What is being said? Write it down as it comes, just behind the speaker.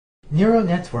Neural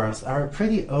networks are a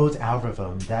pretty old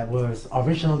algorithm that was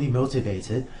originally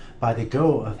motivated by the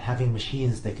goal of having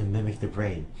machines that can mimic the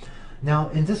brain. Now,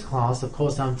 in this class, of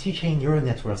course, I'm teaching neural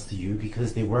networks to you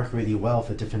because they work really well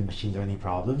for different machine learning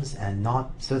problems, and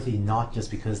certainly not just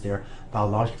because they're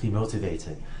biologically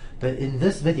motivated. But in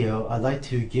this video, I'd like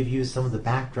to give you some of the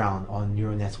background on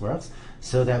neural networks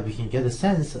so that we can get a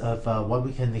sense of what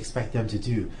we can expect them to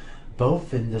do,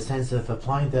 both in the sense of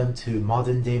applying them to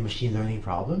modern day machine learning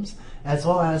problems, as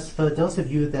well as for those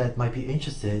of you that might be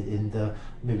interested in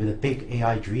maybe the big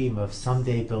AI dream of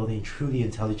someday building truly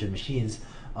intelligent machines,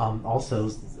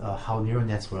 also how neural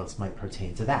networks might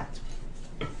pertain to that.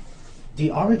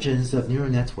 The origins of neural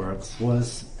networks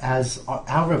was as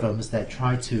algorithms that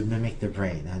try to mimic the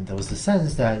brain, and there was the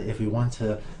sense that if we want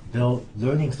to build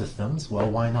learning systems, well,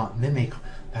 why not mimic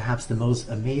perhaps the most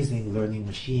amazing learning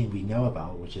machine we know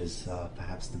about, which is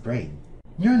perhaps the brain.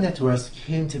 Neural networks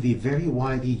came to be very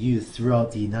widely used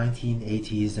throughout the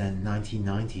 1980s and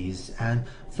 1990s, and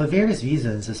for various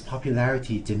reasons its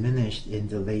popularity diminished in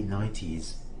the late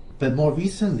 90s. But more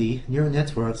recently, neural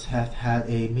networks have had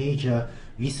a major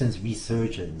recent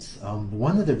resurgence.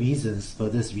 One of the reasons for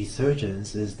this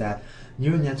resurgence is that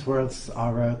neural networks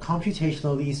are a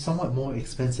computationally somewhat more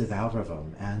expensive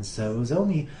algorithm, and so it was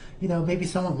only, maybe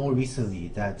somewhat more recently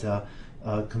that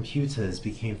computers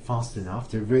became fast enough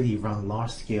to really run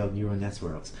large-scale neural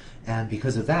networks. And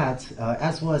because of that,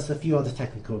 as well as a few other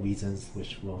technical reasons,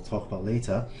 which we'll talk about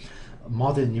later,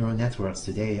 modern neural networks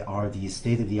today are the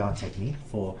state-of-the-art technique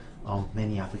for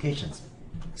many applications.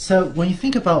 So when you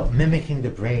think about mimicking the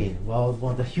brain, well,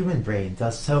 the human brain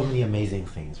does so many amazing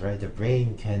things, right? The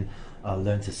brain can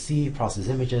learn to see, process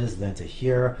images, learn to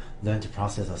hear, learn to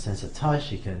process our sense of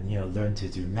touch. It can, learn to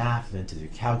do math, learn to do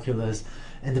calculus.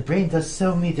 And the brain does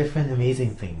so many different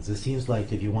amazing things. It seems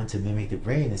like if you want to mimic the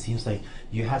brain, it seems like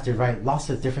you have to write lots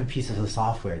of different pieces of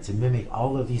software to mimic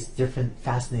all of these different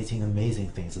fascinating, amazing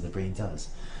things that the brain does.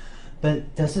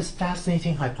 But there's this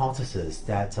fascinating hypothesis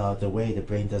that the way the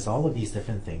brain does all of these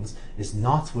different things is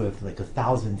not with like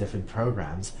 1,000 different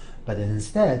programs, but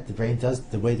instead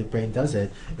the way the brain does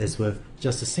it is with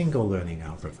just a single learning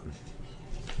algorithm.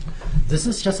 This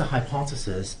is just a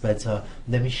hypothesis, but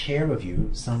let me share with you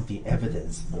some of the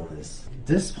evidence for this.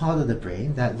 This part of the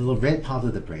brain, that little red part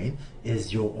of the brain,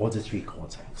 is your auditory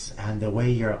cortex. And the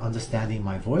way you're understanding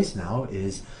my voice now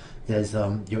is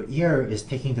your ear is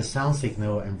taking the sound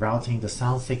signal and routing the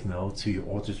sound signal to your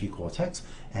auditory cortex,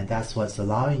 and that's what's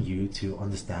allowing you to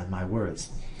understand my words.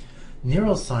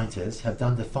 Neuroscientists have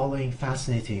done the following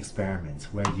fascinating experiment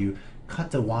where you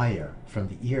cut the wire from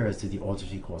the ears to the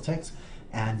auditory cortex,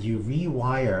 and you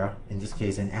rewire, in this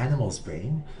case, an animal's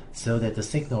brain, so that the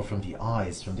signal from the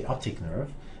eyes, from the optic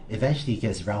nerve, eventually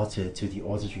gets routed to the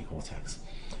auditory cortex.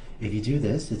 If you do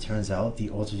this, it turns out the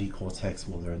auditory cortex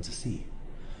will learn to see.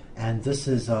 And this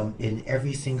is in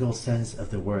every single sense of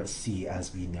the word see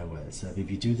as we know it. So if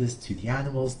you do this to the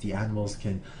animals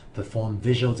can perform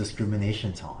visual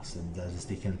discrimination tasks, and that is,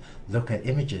 they can look at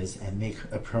images and make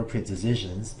appropriate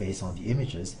decisions based on the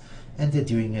images, and they're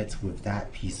doing it with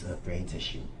that piece of brain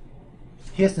tissue.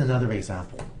 Here's another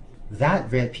example.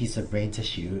 That red piece of brain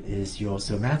tissue is your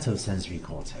somatosensory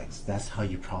cortex. That's how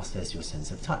you process your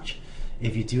sense of touch.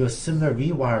 If you do a similar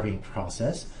rewiring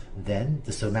process, then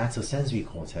the somatosensory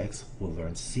cortex will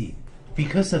learn to see.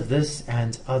 Because of this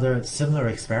and other similar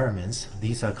experiments,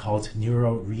 these are called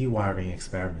neural rewiring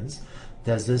experiments,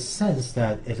 there's this sense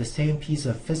that if the same piece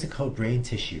of physical brain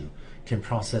tissue can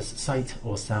process sight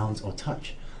or sound or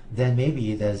touch, then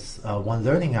maybe there's one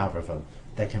learning algorithm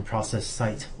that can process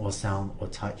sight or sound or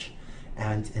touch.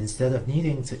 And instead of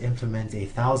needing to implement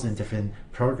 1,000 different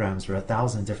programs or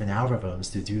 1,000 different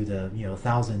algorithms to do the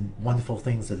 1,000 wonderful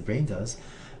things that the brain does,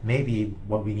 maybe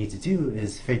what we need to do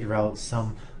is figure out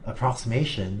some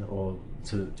approximation or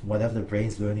to whatever the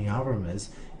brain's learning algorithm is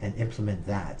and implement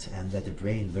that, and let the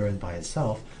brain learn by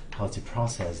itself how to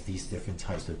process these different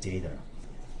types of data.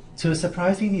 To a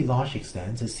surprisingly large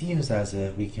extent, it seems as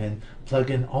if we can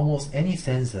plug in almost any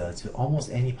sensor to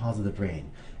almost any part of the brain,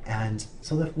 and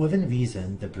sort of within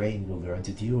reason, the brain will learn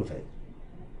to deal with it.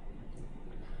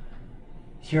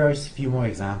 Here's a few more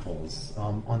examples.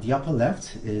 On the upper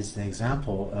left is an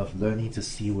example of learning to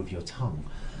see with your tongue.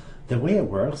 The way it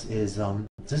works is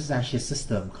this is actually a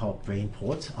system called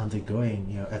BrainPort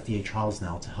undergoing FDA trials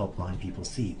now to help blind people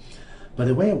see. But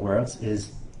the way it works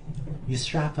is you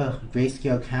strap a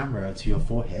grayscale camera to your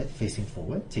forehead facing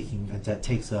forward, that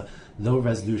takes a low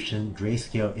resolution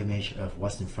grayscale image of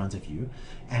what's in front of you,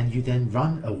 and you then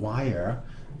run a wire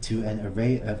to an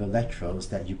array of electrodes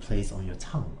that you place on your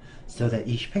tongue, so that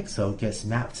each pixel gets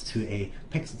mapped to a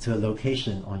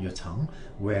location on your tongue,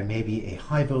 where maybe a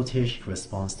high voltage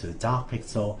corresponds to a dark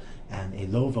pixel and a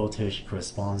low voltage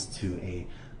corresponds to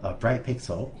a bright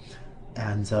pixel.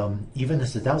 And even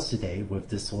as adults today, with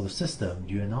this sort of system,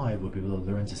 you and I will be able to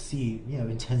learn to see,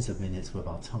 in tens of minutes with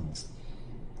our tongues.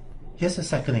 Here's a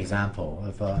second example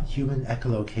of human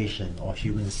echolocation or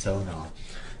human sonar.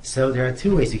 So there are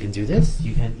two ways you can do this.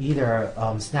 You can either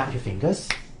snap your fingers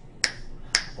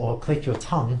or click your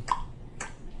tongue.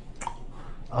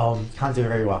 Can't do it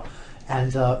very well.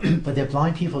 And but there are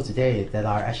blind people today that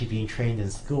are actually being trained in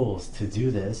schools to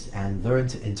do this and learn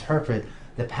to interpret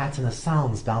the pattern of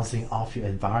sounds bouncing off your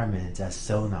environment as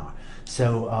sonar.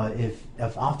 So if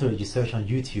after you search on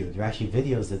YouTube, there are actually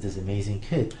videos of this amazing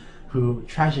kid who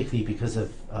tragically, because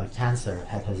of cancer,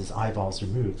 had his eyeballs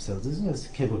removed. So this is a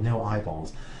kid with no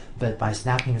eyeballs. But by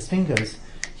snapping his fingers,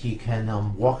 he can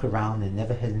walk around and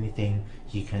never hit anything.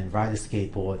 He can ride a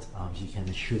skateboard. He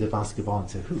can shoot a basketball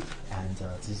into a hoop. And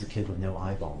this is a kid with no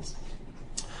eyeballs.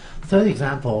 Third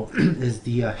example is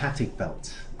the haptic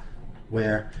belt,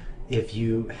 where if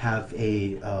you have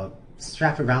a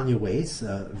strap around your waist,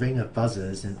 a ring of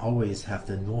buzzers, and always have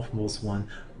the northmost one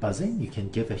buzzing, you can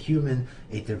give a human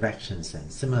a direction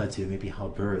sense, similar to maybe how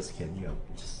birds can,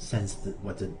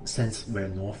 sense where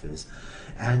north is.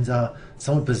 And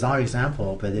somewhat bizarre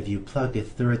example, but if you plug a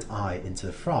third eye into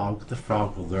the frog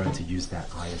will learn to use that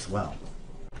eye as well.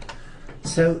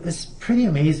 So it's pretty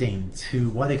amazing to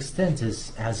what extent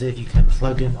it's as if you can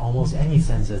plug in almost any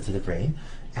sensor to the brain,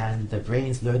 and the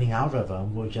brain's learning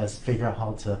algorithm will just figure out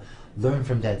how to learn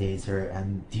from that data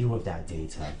and deal with that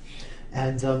data.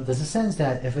 And there's a sense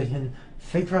that if we can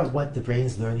figure out what the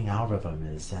brain's learning algorithm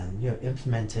is and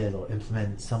implement it or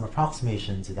implement some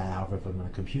approximation to that algorithm on a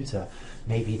computer,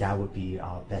 maybe that would be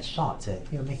our best shot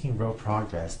at making real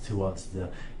progress towards the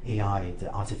AI,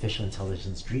 the artificial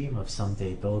intelligence dream of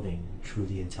someday building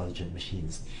truly intelligent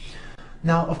machines.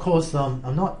 Now, of course,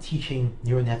 I'm not teaching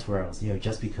neural networks,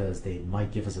 just because they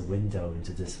might give us a window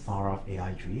into this far-off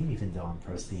AI dream, even though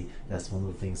that's one of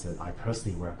the things that I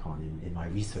personally work on in my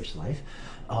research life.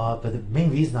 But the main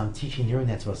reason I'm teaching neural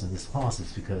networks in this class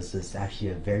is because it's actually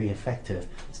a very effective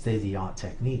state-of-the-art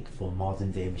technique for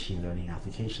modern-day machine learning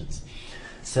applications.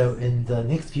 So in the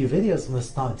next few videos, I'm going to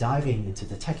start diving into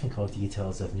the technical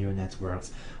details of neural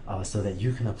networks so that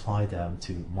you can apply them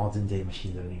to modern-day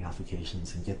machine learning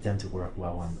applications and get them to work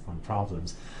well on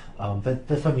problems. But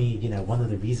for me, one of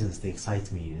the reasons they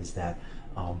excite me is that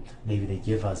maybe they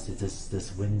give us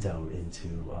this window into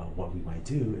what we might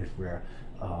do if we're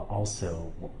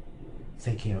also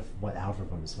thinking of what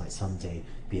algorithms might someday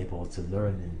be able to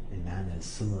learn in manners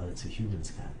similar to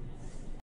humans can.